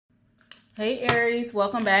Hey Aries,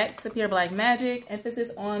 welcome back to Pure Black Magic.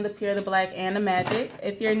 Emphasis on the pure, the black, and the magic.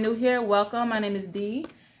 If you're new here, welcome. My name is Dee.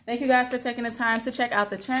 Thank you guys for taking the time to check out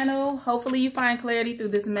the channel. Hopefully you find clarity through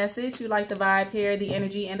this message. You like the vibe here, the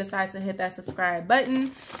energy, and decide to hit that subscribe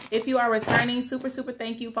button. If you are returning, super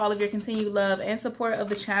thank you for all of your continued love and support of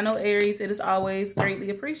the channel, Aries. It is always greatly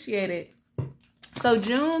appreciated. So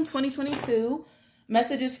June 2022.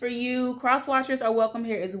 Messages for you. Cross watchers are welcome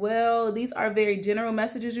here as well. These are very general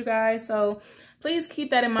messages, you guys. So please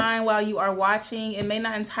keep that in mind while you are watching. It may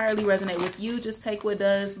not entirely resonate with you. Just take what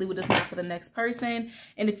does, leave what does not for the next person.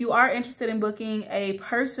 And if you are interested in booking a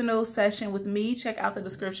personal session with me, check out the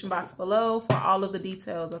description box below for all of the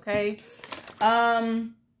details, okay?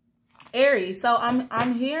 Aries, so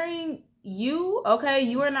I'm hearing you, okay?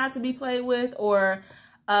 You are not to be played with, or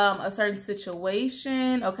a certain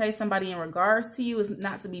situation, okay, somebody in regards to you is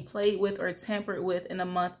not to be played with or tampered with in the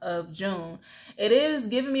month of June. It is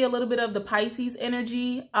giving me a little bit of the Pisces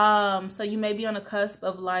energy. So you may be on the cusp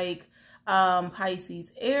of like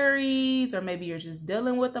Pisces Aries, or maybe you're just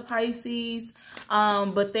dealing with the Pisces,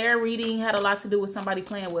 but their reading had a lot to do with somebody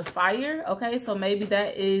playing with fire, okay? So maybe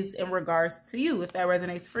that is in regards to you, if that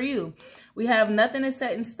resonates for you. We have nothing is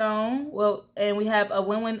set in stone. Well, and we have a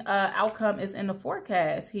win-win outcome is in the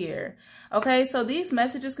forecast here. Okay, so these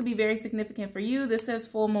messages could be very significant for you. This says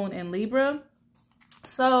full moon in Libra.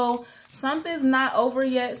 So something's not over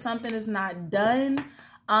yet. Something is not done.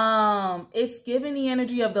 It's giving the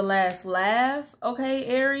energy of the last laugh. Okay,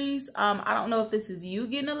 Aries. I don't know if this is you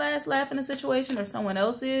getting the last laugh in a situation or someone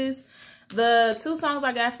else is. The two songs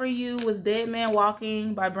I got for you was Dead Man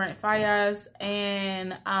Walking by Brent Faiyaz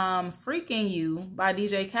and Freaking You by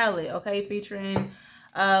DJ Khaled, okay, featuring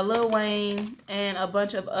Lil Wayne and a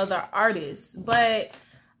bunch of other artists. But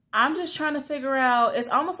I'm just trying to figure out, it's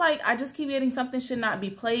almost like I just keep getting something should not be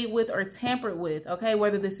played with or tampered with, okay?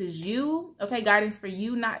 Whether this is you, okay, guidance for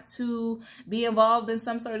you not to be involved in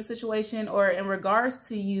some sort of situation, or in regards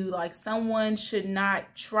to you, like someone should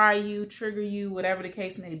not try you, trigger you, whatever the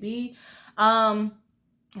case may be.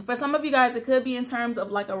 For some of you guys, it could be in terms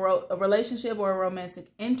of like a relationship or a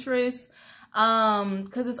romantic interest.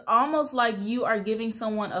 Because it's almost like you are giving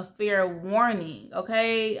someone a fair warning,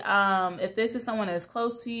 okay? If this is someone that's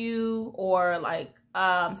close to you, or like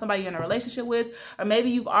somebody you're in a relationship with, or maybe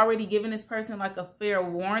you've already given this person like a fair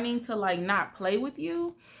warning to like not play with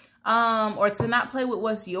you, or to not play with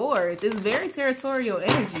what's yours. It's very territorial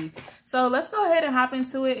energy. So let's go ahead and hop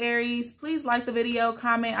into it, Aries. Please like the video,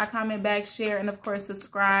 comment, I comment back, share, and of course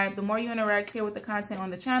subscribe. The more you interact here with the content on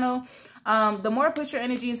the channel, the more put your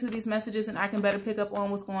energy into these messages, and I can better pick up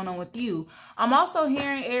on what's going on with you. I'm also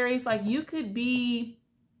hearing, Aries, like you could be,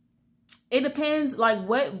 it depends, like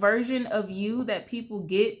what version of you that people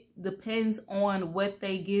get depends on what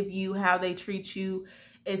they give you, how they treat you,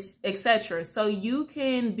 etc. So you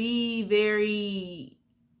can be very,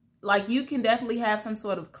 like you can definitely have some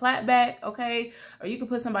sort of clapback, okay? Or you can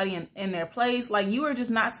put somebody in their place. Like you are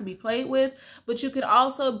just not to be played with, but you could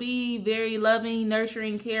also be very loving,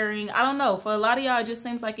 nurturing, caring. I don't know. For a lot of y'all, it just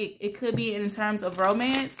seems like it could be in terms of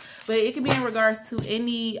romance, but it could be in regards to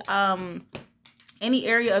any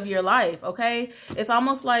area of your life, okay? It's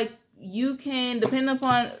almost like you can, depend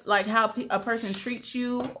upon like how a person treats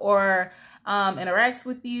you or interacts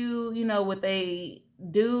with you, you know, what they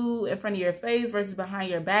do in front of your face versus behind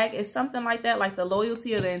your back. It's something like that, like the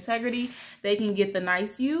loyalty or the integrity. They can get the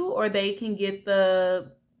nice you, or they can get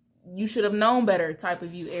the you should have known better type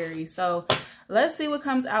of you, Aries. So let's see what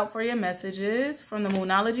comes out for your messages from the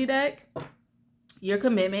Moonology deck. Your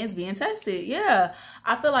commitment is being tested. Yeah,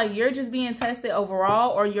 I feel like you're just being tested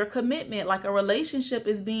overall, or your commitment, like a relationship,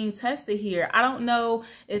 is being tested here. I don't know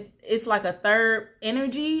if it's like a third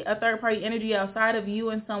party energy outside of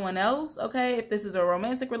you and someone else, okay? If this is a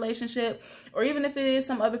romantic relationship, or even if it is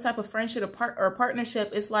some other type of friendship or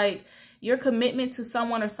partnership, it's like your commitment to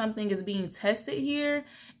someone or something is being tested here.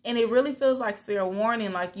 And it really feels like fair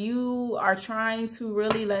warning, like you are trying to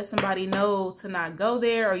really let somebody know to not go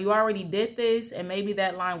there, or you already did this and maybe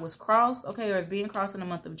that line was crossed, okay, or it's being crossed in the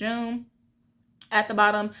month of June. At the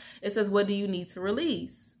bottom, it says, what do you need to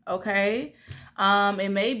release, okay?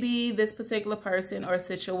 It may be this particular person or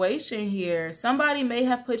situation here. Somebody may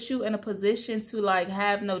have put you in a position to like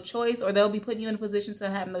have no choice, or they'll be putting you in a position to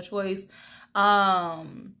have no choice.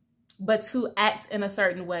 But to act in a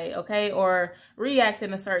certain way, okay? Or react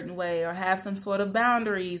in a certain way, or have some sort of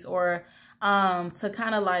boundaries, or to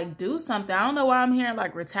kind of like do something. I don't know why I'm hearing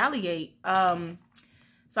like retaliate.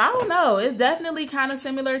 So I don't know. It's definitely kind of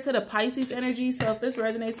similar to the Pisces energy. So if this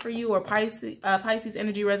resonates for you, or Pisces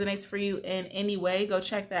energy resonates for you in any way, go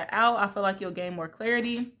check that out. I feel like you'll gain more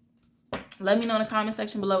clarity. Let me know in the comment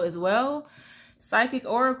section below as well. Psychic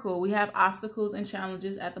Oracle, we have obstacles and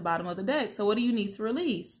challenges at the bottom of the deck. So what do you need to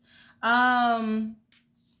release?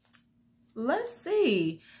 Let's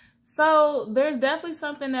see. So there's definitely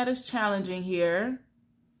something that is challenging here.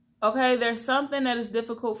 Okay, there's something that is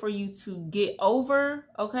difficult for you to get over.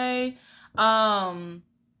 Okay.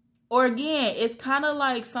 Or again, it's kind of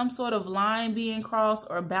like some sort of line being crossed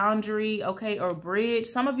or boundary, okay, or bridge.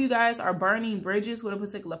 Some of you guys are burning bridges with a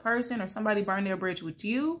particular person, or somebody burned their bridge with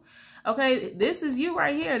you. Okay, this is you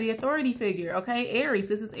right here, the authority figure, okay? Aries,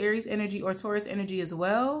 this is Aries energy or Taurus energy as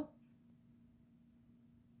well.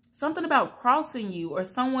 Something about crossing you, or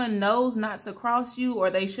someone knows not to cross you,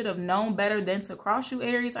 or they should have known better than to cross you,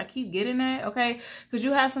 Aries. I keep getting that, okay? Because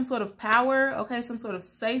you have some sort of power, okay? Some sort of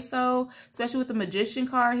say-so, especially with the Magician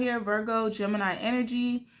card here, Virgo, Gemini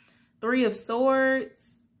energy, Three of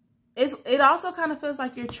Swords. It also kind of feels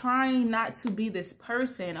like you're trying not to be this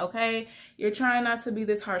person, okay? You're trying not to be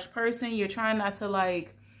this harsh person. You're trying not to,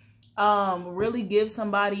 like, really give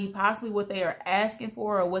somebody possibly what they are asking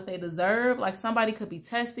for or what they deserve. Like somebody could be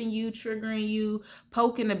testing you, triggering you,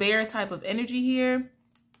 poking the bear type of energy here.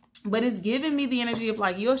 But it's giving me the energy of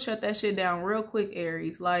like, you'll shut that shit down real quick,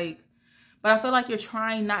 Aries. Like, but I feel like you're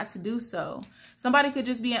trying not to do so. Somebody could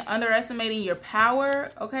just be underestimating your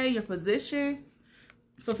power, okay, your position.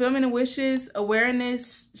 Fulfillment of wishes,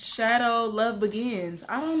 awareness, shadow, love begins.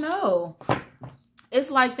 I don't know. It's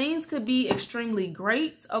like things could be extremely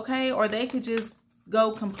great, okay? Or they could just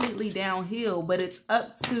go completely downhill. But it's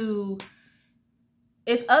up to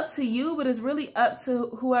you, but it's really up to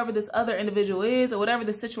whoever this other individual is or whatever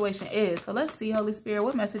the situation is. So let's see, Holy Spirit,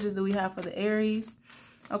 what messages do we have for the Aries?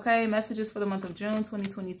 Okay, messages for the month of June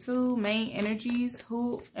 2022. Main energies,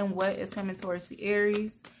 who and what is coming towards the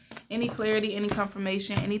Aries. Any clarity, any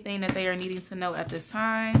confirmation, anything that they are needing to know at this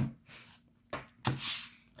time.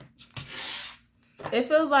 It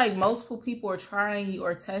feels like multiple people are trying you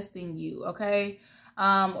or testing you, okay?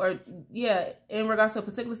 Or, yeah, in regards to a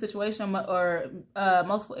particular situation or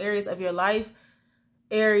multiple areas of your life,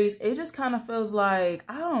 Aries, it just kind of feels like,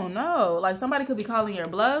 I don't know, like somebody could be calling your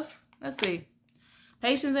bluff. Let's see.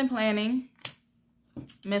 Patience and planning,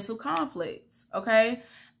 mental conflicts, okay?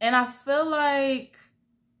 And I feel like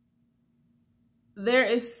there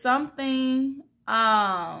is something,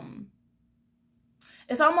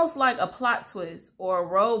 it's almost like a plot twist or a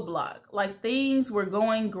roadblock. Like things were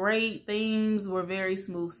going great. Things were very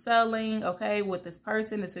smooth sailing, okay, with this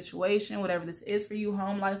person, the situation, whatever this is for you,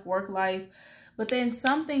 home life, work life. But then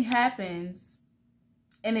something happens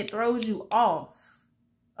and it throws you off,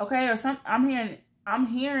 okay? Or I'm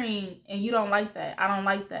hearing and you don't like that. I don't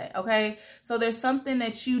like that, okay? So there's something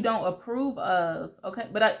that you don't approve of, okay?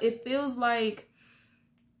 But it feels like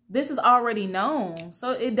this is already known.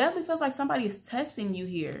 So it definitely feels like somebody is testing you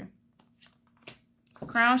here.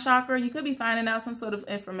 Crown chakra, you could be finding out some sort of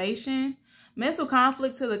information. Mental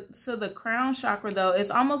conflict to the crown chakra, though,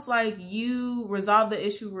 it's almost like you resolve the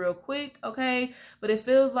issue real quick, okay? But it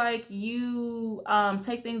feels like you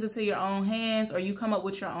take things into your own hands, or you come up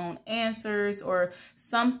with your own answers or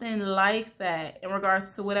something like that in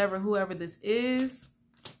regards to whoever this is.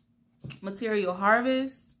 Material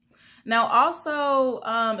harvest. Now, also,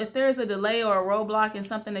 if there is a delay or a roadblock in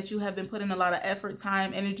something that you have been putting a lot of effort,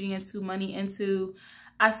 time, energy into, money into,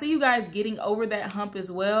 I see you guys getting over that hump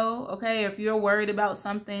as well, okay? If you're worried about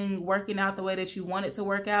something working out the way that you want it to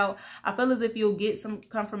work out, I feel as if you'll get some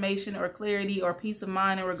confirmation or clarity or peace of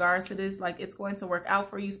mind in regards to this. Like, it's going to work out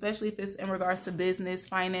for you, especially if it's in regards to business,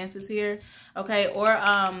 finances here, okay?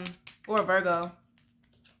 Or Virgo.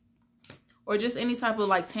 Or just any type of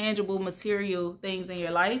like tangible material things in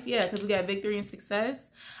your life. Yeah, because we got victory and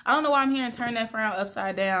success. I don't know why I'm hearing turn that frown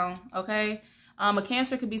upside down, okay? A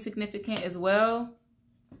Cancer could be significant as well.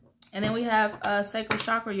 And then we have sacral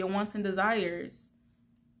chakra, your wants and desires.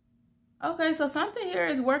 Okay, so something here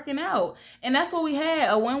is working out. And that's what we had.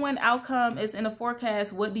 A win-win outcome is in the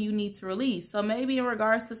forecast. What do you need to release? So maybe in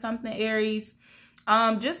regards to something, Aries,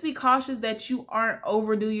 just be cautious that you aren't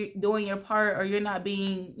doing your part, or you're not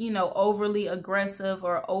being, you know, overly aggressive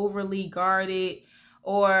or overly guarded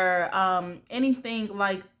or anything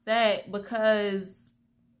like that, because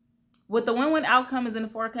with the win-win outcome is in the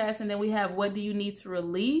forecast, and then we have what do you need to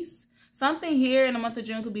release. Something here in the month of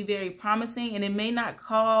June could be very promising, and it may not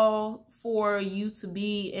call for you to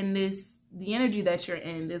be in the energy that you're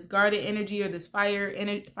in, this guarded energy or this fiery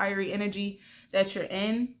energy that you're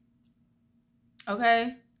in.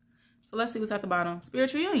 Okay, so let's see what's at the bottom.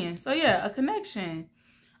 Spiritual union. So yeah, a connection.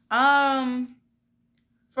 For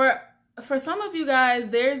for some of you guys,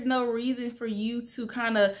 there's no reason for you to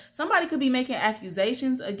kind of, somebody could be making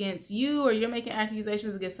accusations against you, or you're making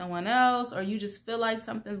accusations against someone else, or you just feel like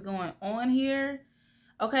something's going on here.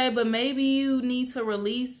 Okay, but maybe you need to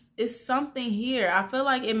release, it's something here. I feel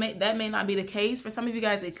like that may not be the case. For some of you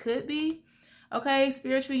guys, it could be. Okay,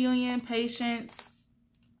 spiritual union, patience,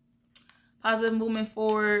 positive movement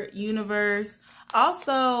forward, universe.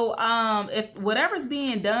 Also, if whatever's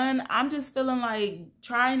being done, I'm just feeling like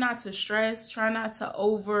try not to stress, try not to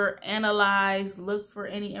over analyze, look for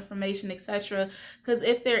any information, etc. Because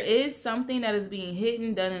if there is something that is being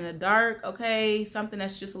hidden, done in the dark, okay, something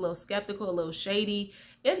that's just a little skeptical, a little shady,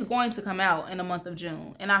 it's going to come out in the month of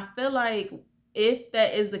June. And I feel like if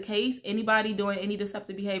that is the case, anybody doing any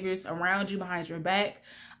deceptive behaviors around you, behind your back,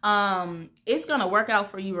 it's gonna work out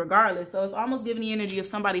for you regardless. So it's almost giving the energy of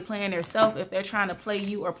somebody playing their self if they're trying to play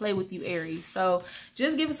you or play with you, Aries. So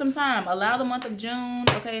just give it some time. Allow the month of June.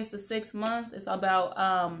 Okay, it's the 6th month. It's about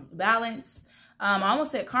balance. I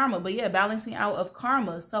almost said karma, but yeah, balancing out of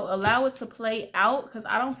karma. So allow it to play out, because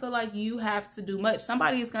I don't feel like you have to do much.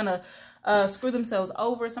 Somebody is gonna screw themselves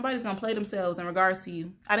over. Somebody's gonna play themselves in regards to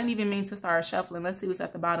you. I didn't even mean to start shuffling. Let's see what's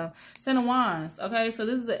at the bottom. 10 of Wands. Okay, so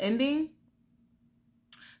this is an ending.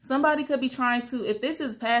 Somebody could be trying to, if this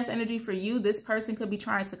is past energy for you, this person could be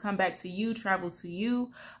trying to come back to you, travel to you,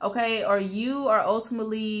 okay? Or you are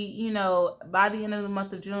ultimately, you know, by the end of the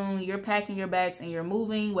month of June, you're packing your bags and you're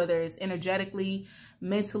moving, whether it's energetically,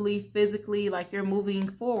 mentally, physically, like you're moving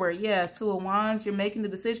forward. Yeah, 2 of Wands, you're making the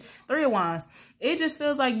decision. 3 of Wands, it just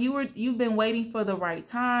feels like you've been waiting for the right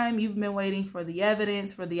time. You've been waiting for the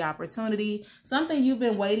evidence, for the opportunity. Something you've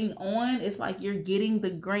been waiting on. It's like you're getting the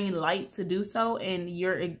green light to do so, and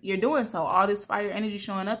you're doing so. All this fire energy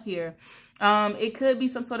showing up here. It could be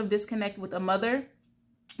some sort of disconnect with a mother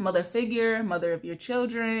figure, mother of your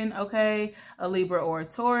children, okay, a Libra or a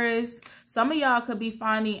Taurus. Some of y'all could be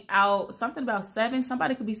finding out something about 7.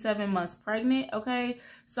 Somebody could be 7 months pregnant, okay.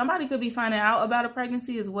 Somebody could be finding out about a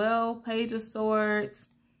pregnancy as well. Page of Swords,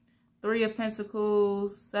 3 of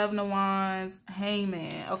Pentacles, 7 of Wands,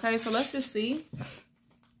 Hangman. Okay, so let's just see.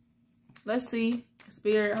 Let's see.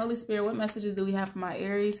 Spirit, Holy Spirit, what messages do we have for my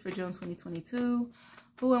Aries for June 2022?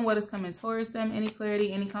 Who and what is coming towards them? Any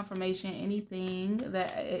clarity, any confirmation, anything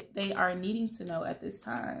that they are needing to know at this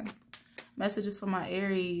time? Messages for my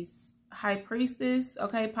Aries. High Priestess,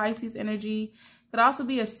 okay, Pisces energy. Could also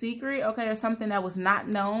be a secret, okay, or something that was not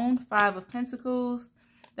known. 5 of Pentacles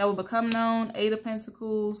that will become known. 8 of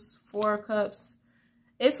Pentacles, 4 of Cups.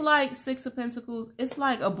 It's like 6 of Pentacles. It's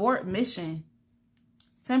like abort mission.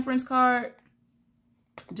 Temperance card.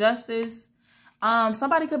 Justice.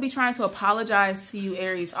 Somebody could be trying to apologize to you,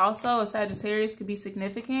 Aries. Also, a Sagittarius could be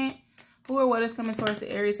significant. Who or what is coming towards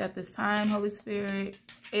the Aries at this time? Holy Spirit.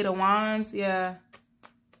 8 of Wands. Yeah.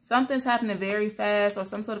 Something's happening very fast, or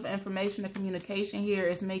some sort of information or communication here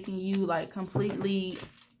is making you like completely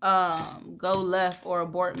go left or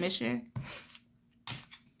abort mission.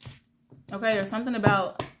 Okay, or something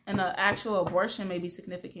about an actual abortion may be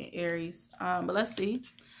significant, Aries. But let's see.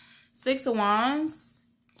 6 of Wands.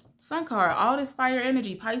 Sun card, all this fire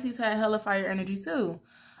energy. Pisces had hella fire energy too.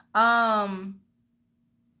 But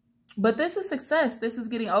this is success. This is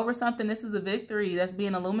getting over something. This is a victory that's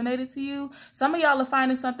being illuminated to you. Some of y'all are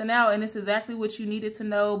finding something out, and it's exactly what you needed to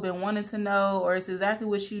know, been wanting to know, or it's exactly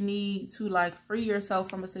what you need to like free yourself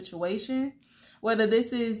from a situation. Whether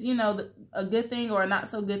this is, you know, a good thing or a not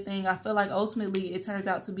so good thing, I feel like ultimately it turns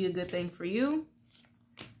out to be a good thing for you.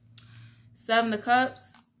 7 of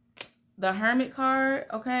Cups. The Hermit card,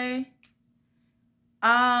 okay?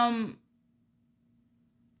 Y'all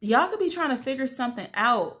could be trying to figure something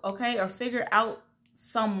out, okay? Or figure out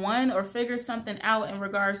someone, or figure something out in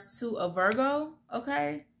regards to a Virgo,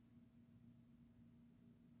 okay?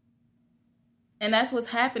 And that's what's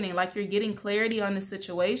happening. Like you're getting clarity on the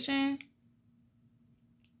situation.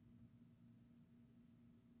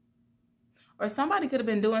 Or somebody could have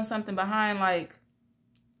been doing something behind like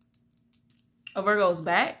a Virgo's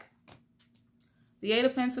back. The 8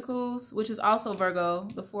 of Pentacles, which is also Virgo,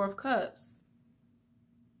 the 4 of Cups.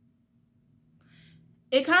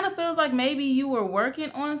 It kind of feels like maybe you were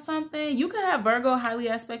working on something. You could have Virgo highly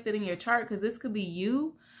aspected in your chart, because this could be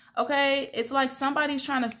you, okay? It's like somebody's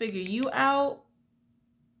trying to figure you out,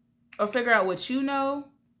 or figure out what you know,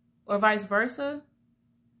 or vice versa.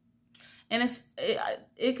 And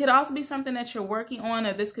it could also be something that you're working on,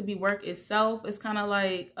 or this could be work itself. It's kind of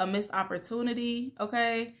like a missed opportunity,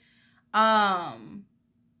 okay? Or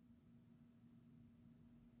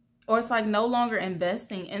it's like no longer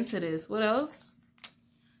investing into this. What else?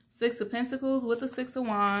 6 of Pentacles with the 6 of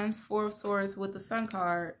Wands, 4 of Swords with the Sun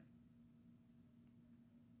card.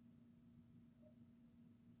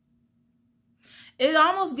 it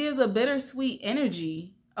almost gives a bittersweet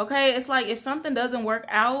energy. Okay, it's like if something doesn't work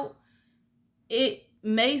out, it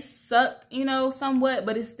may suck, you know, somewhat,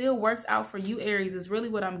 but it still works out for you, Aries, is really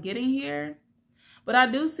what I'm getting here. But I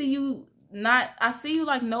do see you I see you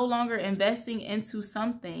like no longer investing into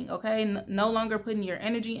something, okay? No longer putting your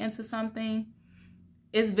energy into something.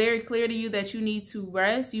 It's very clear to you that you need to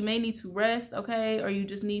rest. You may need to rest, okay? Or you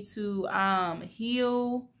just need to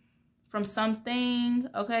heal from something,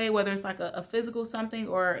 okay? Whether it's like a physical something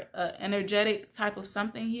or an energetic type of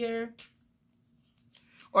something here.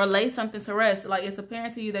 Or lay something to rest. Like it's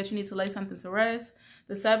apparent to you that you need to lay something to rest.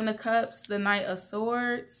 The Seven of Cups, the Knight of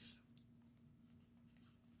Swords,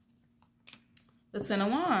 the Ten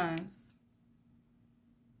of Wands.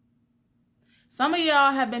 Some of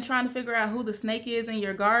y'all have been trying to figure out who the snake is in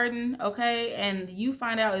your garden, okay? And you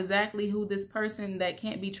find out exactly who this person that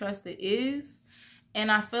can't be trusted is. And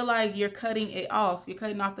I feel like you're cutting it off. You're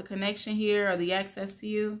cutting off the connection here or the access to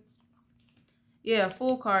you. Yeah,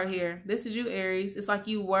 Fool card here. This is you, Aries. It's like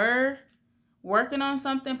you were working on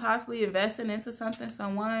something, possibly investing into something,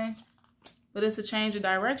 someone. But it's a change of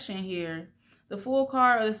direction here. The Fool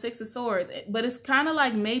card or the Six of Swords. But it's kind of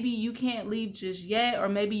like maybe you can't leave just yet. Or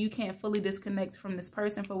maybe you can't fully disconnect from this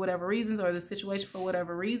person for whatever reasons. Or the situation for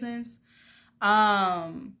whatever reasons. Or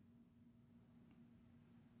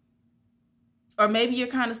maybe you're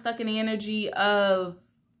kind of stuck in the energy of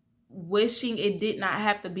wishing it did not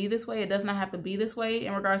have to be this way. It does not have to be this way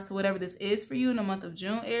in regards to whatever this is for you in the month of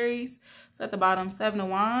June, Aries. So at the bottom, Seven of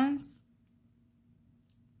Wands.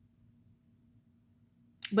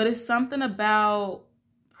 But it's something about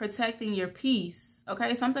protecting your peace,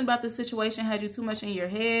 okay? Something about this situation has you too much in your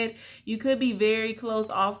head. You could be very closed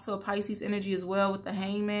off to a Pisces energy as well with the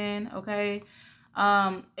Hangman, okay?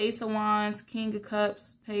 Ace of Wands, King of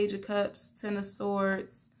Cups, Page of Cups, Ten of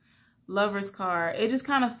Swords, Lover's card. It just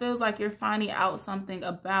kind of feels like you're finding out something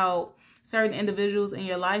about certain individuals in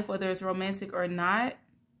your life, whether it's romantic or not.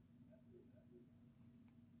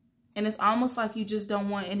 And it's almost like you just don't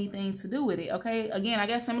want anything to do with it, okay? Again, I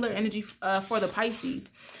got similar energy for the Pisces.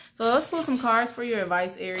 So let's pull some cards for your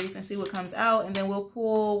advice, Aries, and see what comes out. And then we'll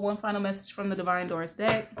pull one final message from the Divine Doors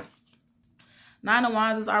deck. Nine of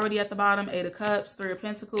Wands is already at the bottom. Eight of Cups, Three of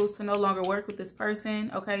Pentacles, to no longer work with this person,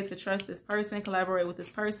 okay? To trust this person, collaborate with this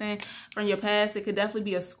person. From your past, it could definitely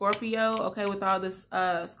be a Scorpio, okay? With all this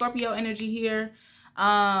Scorpio energy here.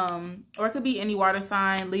 Or it could be any water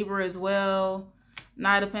sign, Libra as well.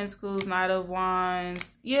 Knight of Pentacles, Knight of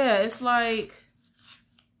Wands. Yeah, it's like,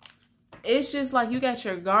 it's just like you got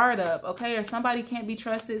your guard up, okay? Or somebody can't be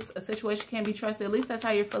trusted, a situation can't be trusted. At least that's how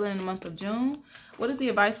you're feeling in the month of June. What is the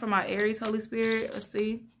advice for my Aries, Holy Spirit? Let's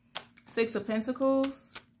see. Six of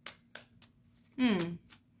Pentacles.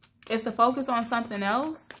 It's to focus on something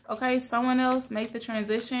else, okay? Someone else, make the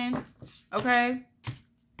transition, okay?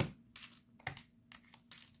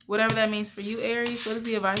 Whatever that means for you, Aries. What is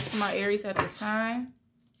the advice for my Aries at this time?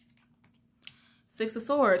 Six of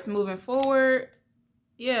Swords, moving forward.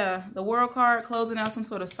 Yeah, the World card, closing out some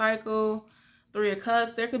sort of cycle. Three of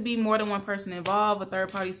Cups. There could be more than one person involved, a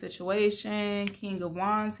third-party situation. King of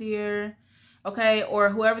Wands here. Okay, or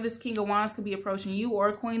whoever this King of Wands could be approaching you,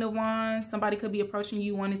 or Queen of Wands. Somebody could be approaching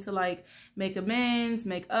you wanting to like make amends,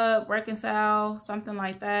 make up, reconcile, something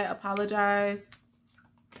like that. Apologize.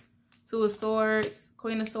 Two of Swords,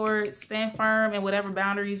 Queen of Swords, stand firm in whatever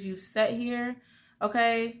boundaries you've set here,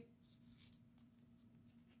 okay?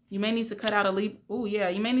 You may need to cut out a Libra. Oh, yeah,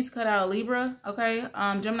 you may need to cut out a Libra, okay?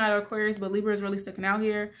 Gemini or Aquarius, but Libra is really sticking out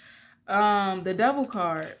here. The Devil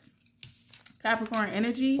card, Capricorn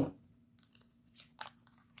energy,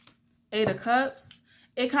 Eight of Cups.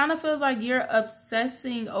 It kind of feels like you're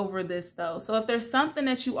obsessing over this, though. So if there's something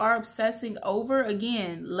that you are obsessing over,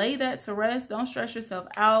 again, lay that to rest. Don't stress yourself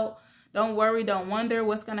out. Don't worry. Don't wonder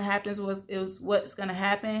what's going to happen is what's going to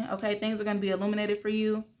happen. Okay, things are going to be illuminated for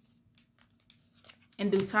you in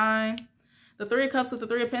due time. The Three of Cups with the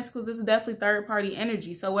Three of Pentacles, this is definitely third-party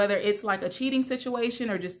energy. So whether it's like a cheating situation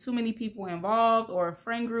or just too many people involved or a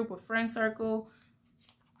friend group or friend circle.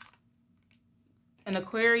 An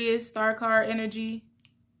Aquarius, star card energy.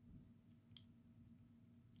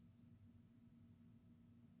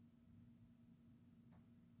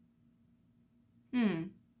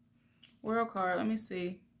 World card, let me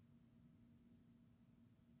see.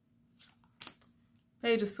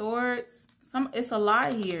 Page of Swords. It's a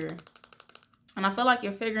lie here. And I feel like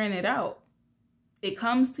you're figuring it out. It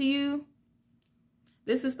comes to you.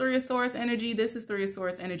 This is Three of Swords energy. This is Three of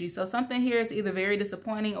Swords energy. So something here is either very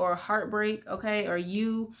disappointing or a heartbreak, okay? Or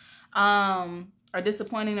you are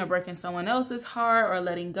disappointing or breaking someone else's heart or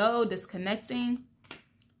letting go, disconnecting.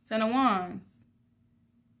 Ten of Wands.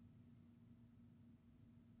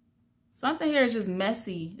 Something here is just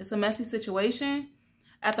messy. It's a messy situation.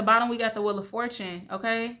 At the bottom, we got the Wheel of Fortune,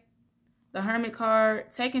 okay? The Hermit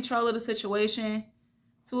card. Take control of the situation.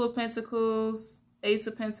 Two of Pentacles, Ace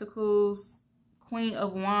of Pentacles, Queen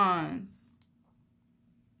of Wands.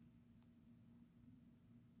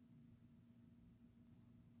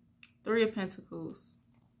 Three of Pentacles.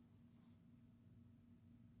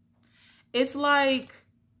 It's like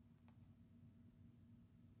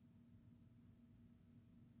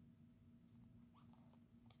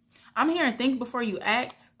I'm hearing think before you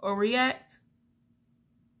act or react.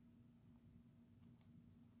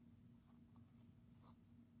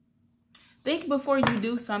 Think before you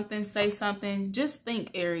do something, say something. Just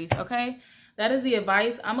think, Aries, okay? That is the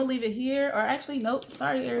advice. I'm going to leave it here. Or actually, nope.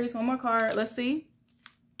 Sorry, Aries. One more card. Let's see.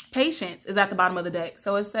 Patience is at the bottom of the deck.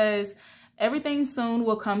 So it says, everything soon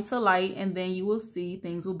will come to light and then you will see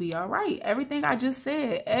things will be all right. Everything I just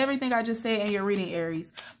said in your reading,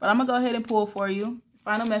 Aries. But I'm going to go ahead and pull for you.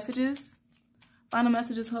 Final messages. Final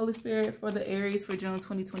messages, Holy Spirit, for the Aries for June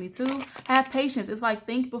 2022. Have patience. It's like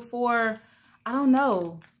think before, I don't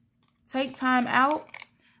know. Take time out.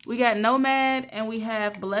 We got Nomad and we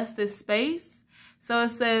have Bless This Space. So it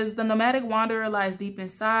says the nomadic wanderer lies deep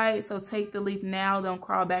inside. So take the leap now. Don't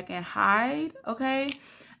crawl back and hide. Okay.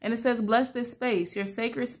 And it says bless this space. Your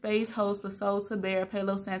sacred space holds the soul to bear.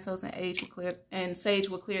 Palo Santos and Sage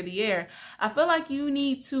will clear the air. I feel like you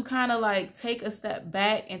need to kind of like take a step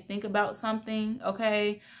back and think about something.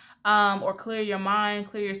 Okay. Or clear your mind,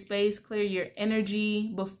 clear your space, clear your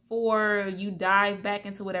energy before you dive back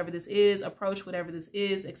into whatever this is, approach whatever this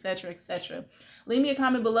is, etc., etc. Leave me a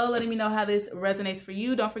comment below letting me know how this resonates for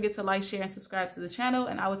you. Don't forget to like, share, and subscribe to the channel,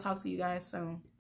 and I will talk to you guys soon.